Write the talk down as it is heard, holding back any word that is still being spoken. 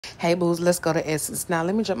Hey, booze, let's go to Essence. Now,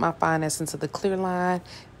 let me jump my finance into the clear line.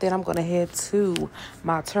 Then I'm going to head to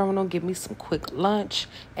my terminal, get me some quick lunch,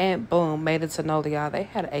 and boom, made it to Nola, y'all. They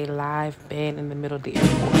had a live band in the middle of the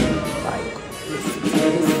airport. Like, listen to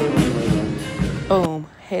this. Boom,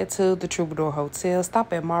 head to the Troubadour Hotel.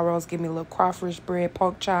 Stop at Maro's, give me a little crawfish bread,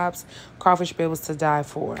 pork chops. Crawfish bread was to die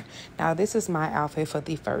for. Now, this is my outfit for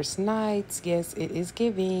the first night. Yes, it is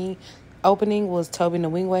giving. Opening was Toby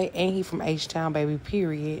Nwingwe, and he from H-Town, baby,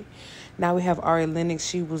 period. Now we have Ari Lennox.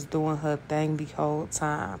 She was doing her thing the whole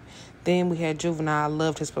time. Then we had Juvenile. I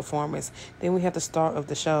loved his performance. Then we had the star of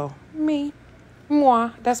the show, me.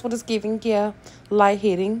 Moi. That's what it's giving, yeah. Light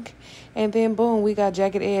hitting. And then, boom, we got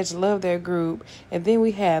Jagged Edge. Love their group. And then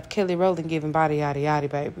we have Kelly Rowland giving Body Yaddy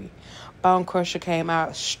Yaddy, baby. Bone Crusher came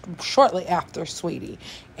out shortly after Sweetie.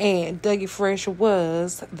 And Dougie Fresh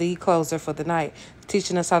was the closer for the night,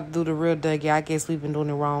 teaching us how to do the real Dougie. I guess we've been doing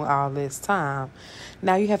it wrong all this time.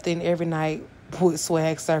 Now you have to end every night with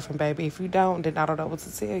swag surfing, baby. If you don't, then I don't know what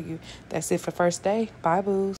to tell you. That's it for first day. Bye, boos.